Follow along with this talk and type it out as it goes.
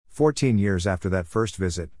14 years after that first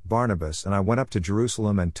visit, Barnabas and I went up to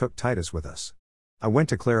Jerusalem and took Titus with us. I went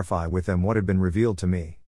to clarify with them what had been revealed to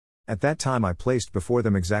me. At that time I placed before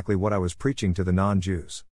them exactly what I was preaching to the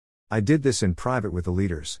non-Jews. I did this in private with the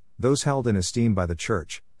leaders, those held in esteem by the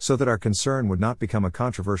church, so that our concern would not become a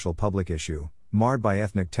controversial public issue, marred by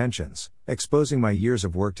ethnic tensions, exposing my years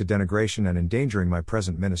of work to denigration and endangering my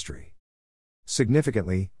present ministry.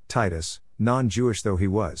 Significantly, Titus, non-Jewish though he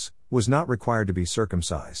was not required to be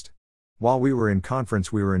circumcised. While we were in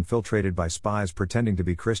conference we were infiltrated by spies pretending to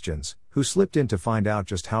be Christians, who slipped in to find out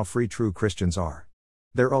just how free true Christians are.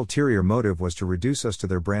 Their ulterior motive was to reduce us to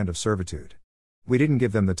their brand of servitude. We didn't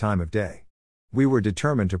give them the time of day. We were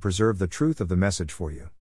determined to preserve the truth of the message for you.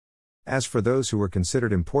 As for those who were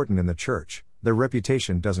considered important in the church, their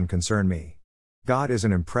reputation doesn't concern me. God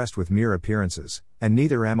isn't impressed with mere appearances, and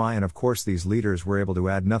neither am I, and of course these leaders were able to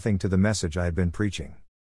add nothing to the message I had been preaching.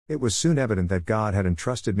 It was soon evident that God had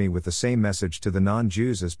entrusted me with the same message to the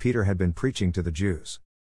non-Jews as Peter had been preaching to the Jews.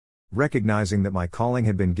 Recognizing that my calling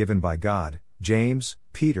had been given by God, James,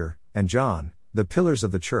 Peter, and John, the pillars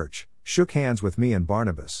of the church, shook hands with me and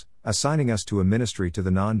Barnabas, assigning us to a ministry to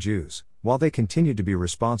the non-Jews, while they continued to be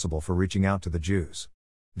responsible for reaching out to the Jews.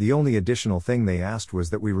 The only additional thing they asked was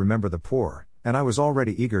that we remember the poor, and I was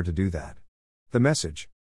already eager to do that. The message.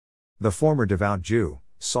 The former devout Jew,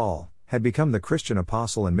 Saul, had become the Christian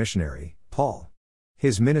apostle and missionary, Paul.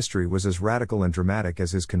 His ministry was as radical and dramatic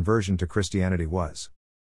as his conversion to Christianity was.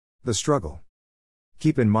 The struggle.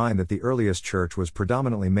 Keep in mind that the earliest church was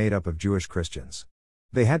predominantly made up of Jewish Christians.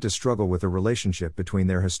 They had to struggle with the relationship between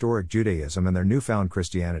their historic Judaism and their newfound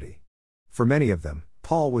Christianity. For many of them,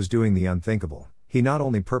 Paul was doing the unthinkable. He not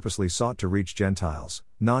only purposely sought to reach Gentiles,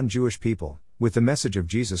 non-Jewish people, with the message of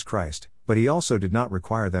Jesus Christ, but he also did not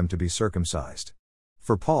require them to be circumcised.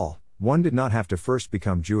 For Paul, one did not have to first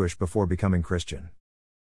become Jewish before becoming Christian.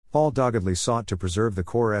 Paul doggedly sought to preserve the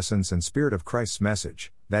core essence and spirit of Christ's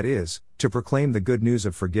message, that is, to proclaim the good news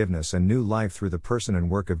of forgiveness and new life through the person and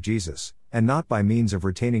work of Jesus, and not by means of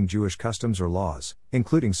retaining Jewish customs or laws,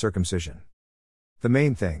 including circumcision. The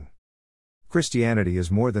main thing. Christianity is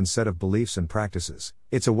more than a set of beliefs and practices,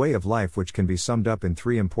 it's a way of life which can be summed up in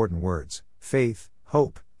three important words: faith,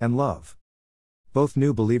 hope, and love. Both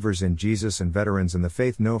new believers in Jesus and veterans in the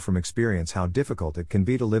faith know from experience how difficult it can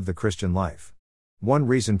be to live the Christian life. One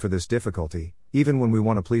reason for this difficulty, even when we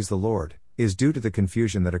want to please the Lord, is due to the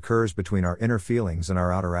confusion that occurs between our inner feelings and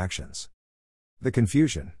our outer actions. The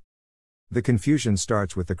confusion. The confusion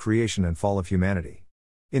starts with the creation and fall of humanity.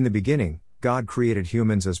 In the beginning, God created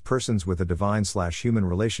humans as persons with a divine/human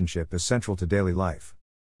relationship as central to daily life.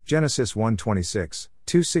 Genesis 1:26,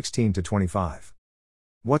 2:16-25.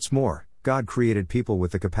 What's more, God created people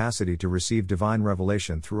with the capacity to receive divine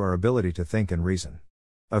revelation through our ability to think and reason.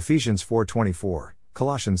 Ephesians 4:24,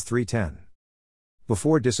 Colossians 3:10.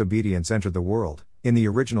 Before disobedience entered the world, in the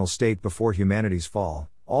original state before humanity's fall,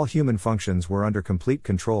 all human functions were under complete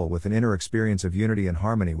control with an inner experience of unity and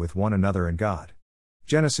harmony with one another and God.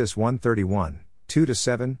 Genesis 1:31,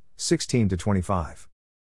 2-7, 16-25.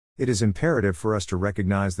 It is imperative for us to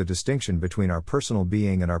recognize the distinction between our personal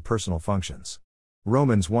being and our personal functions.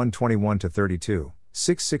 Romans 1:21-32,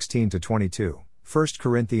 6:16-22, 1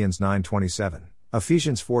 Corinthians 9:27,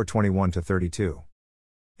 Ephesians 4:21-32.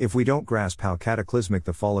 If we don't grasp how cataclysmic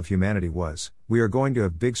the fall of humanity was, we are going to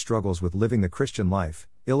have big struggles with living the Christian life,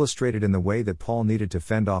 illustrated in the way that Paul needed to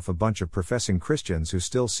fend off a bunch of professing Christians who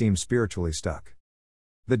still seem spiritually stuck.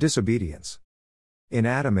 The disobedience. In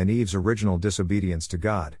Adam and Eve's original disobedience to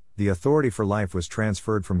God, the authority for life was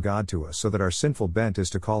transferred from God to us so that our sinful bent is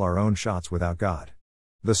to call our own shots without God.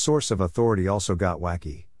 The source of authority also got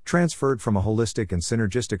wacky, transferred from a holistic and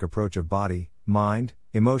synergistic approach of body, mind,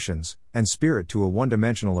 emotions, and spirit to a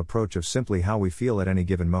one-dimensional approach of simply how we feel at any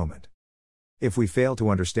given moment. If we fail to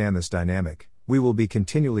understand this dynamic, we will be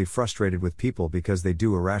continually frustrated with people because they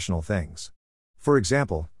do irrational things. For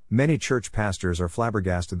example, many church pastors are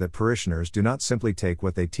flabbergasted that parishioners do not simply take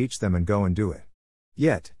what they teach them and go and do it.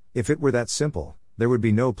 Yet, if it were that simple, there would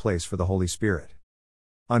be no place for the Holy Spirit.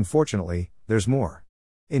 Unfortunately, there's more.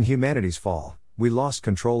 In humanity's fall, we lost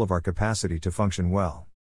control of our capacity to function well.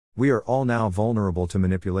 We are all now vulnerable to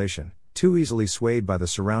manipulation, too easily swayed by the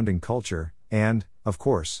surrounding culture, and, of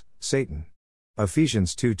course, Satan.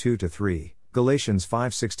 Ephesians 2:2-3, Galatians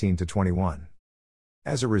 5:16-21.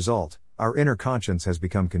 As a result, our inner conscience has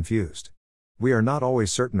become confused. We are not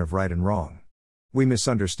always certain of right and wrong. We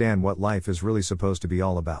misunderstand what life is really supposed to be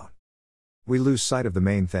all about. We lose sight of the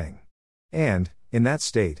main thing. And, in that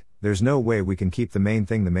state, there's no way we can keep the main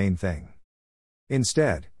thing.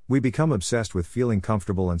 Instead, we become obsessed with feeling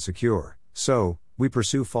comfortable and secure, so, we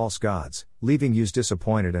pursue false gods, leaving you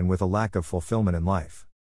disappointed and with a lack of fulfillment in life.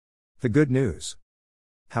 The good news.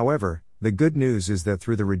 However, the good news is that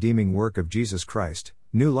through the redeeming work of Jesus Christ,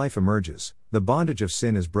 new life emerges, the bondage of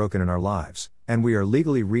sin is broken in our lives, and we are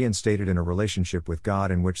legally reinstated in a relationship with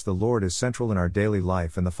God in which the Lord is central in our daily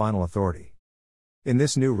life and the final authority. In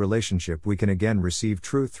this new relationship we can again receive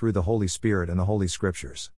truth through the Holy Spirit and the Holy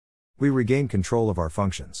Scriptures. We regain control of our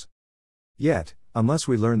functions. Yet, unless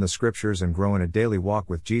we learn the Scriptures and grow in a daily walk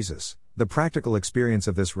with Jesus, the practical experience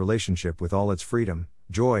of this relationship with all its freedom,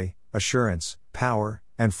 joy, assurance, power,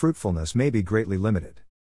 and fruitfulness may be greatly limited.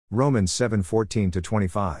 Romans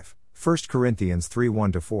 7:14-25, 1 Corinthians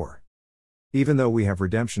 3:1-4. Even though we have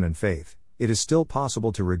redemption and faith, it is still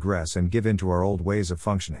possible to regress and give in to our old ways of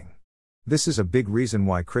functioning. This is a big reason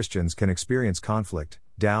why Christians can experience conflict,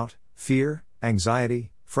 doubt, fear,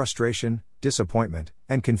 anxiety, frustration, disappointment,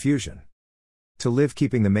 and confusion. To live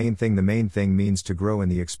keeping the main thing means to grow in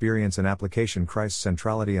the experience and application Christ's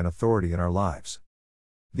centrality and authority in our lives.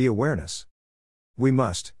 The awareness. We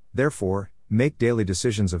must, therefore, make daily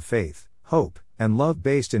decisions of faith, hope, and love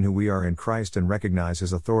based in who we are in Christ and recognize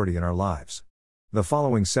His authority in our lives. The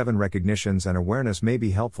following 7 recognitions and awareness may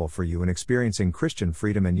be helpful for you in experiencing Christian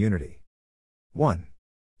freedom and unity. 1.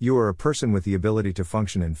 You are a person with the ability to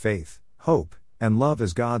function in faith, hope, and love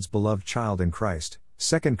as God's beloved child in Christ,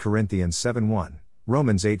 2 Corinthians 7:1,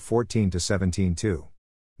 Romans 8:14-17:2.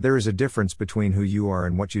 There is a difference between who you are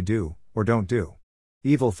and what you do, or don't do.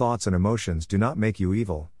 Evil thoughts and emotions do not make you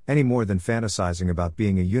evil, any more than fantasizing about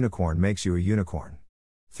being a unicorn makes you a unicorn.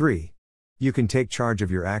 3. You can take charge of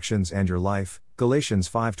your actions and your life, Galatians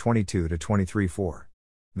 5:22-23:4.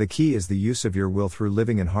 The key is the use of your will through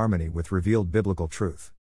living in harmony with revealed biblical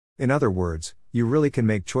truth. In other words, you really can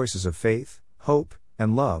make choices of faith, hope,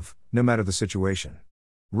 and love, no matter the situation.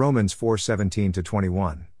 Romans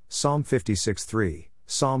 4:17-21, Psalm 56:3,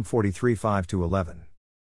 Psalm 43:5-11.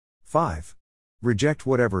 5. Reject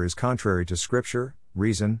whatever is contrary to Scripture,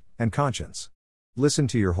 reason, and conscience. Listen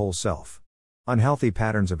to your whole self. Unhealthy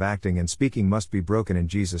patterns of acting and speaking must be broken in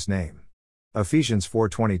Jesus' name. Ephesians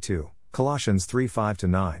 4:22, Colossians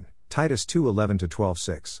 3:5-9, Titus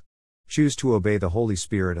 2:11-12:6. Choose to obey the Holy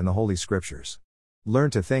Spirit and the Holy Scriptures. Learn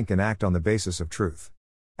to think and act on the basis of truth.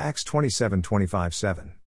 Acts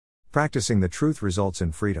 27:25-7. Practicing the truth results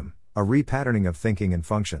in freedom, a repatterning of thinking and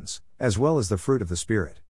functions, as well as the fruit of the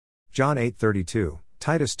Spirit. John 8:32,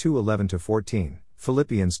 Titus 2:11-14,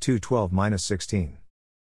 Philippians 2:12-16.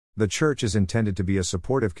 The church is intended to be a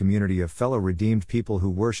supportive community of fellow redeemed people who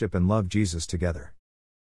worship and love Jesus together.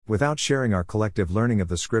 Without sharing our collective learning of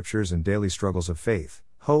the Scriptures and daily struggles of faith,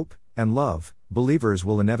 hope, and love, believers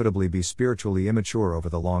will inevitably be spiritually immature over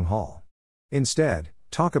the long haul. Instead,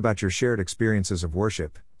 talk about your shared experiences of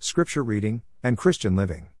worship, Scripture reading, and Christian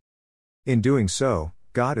living. In doing so,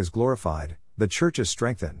 God is glorified, the church is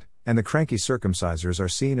strengthened, and the cranky circumcisers are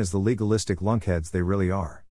seen as the legalistic lunkheads they really are.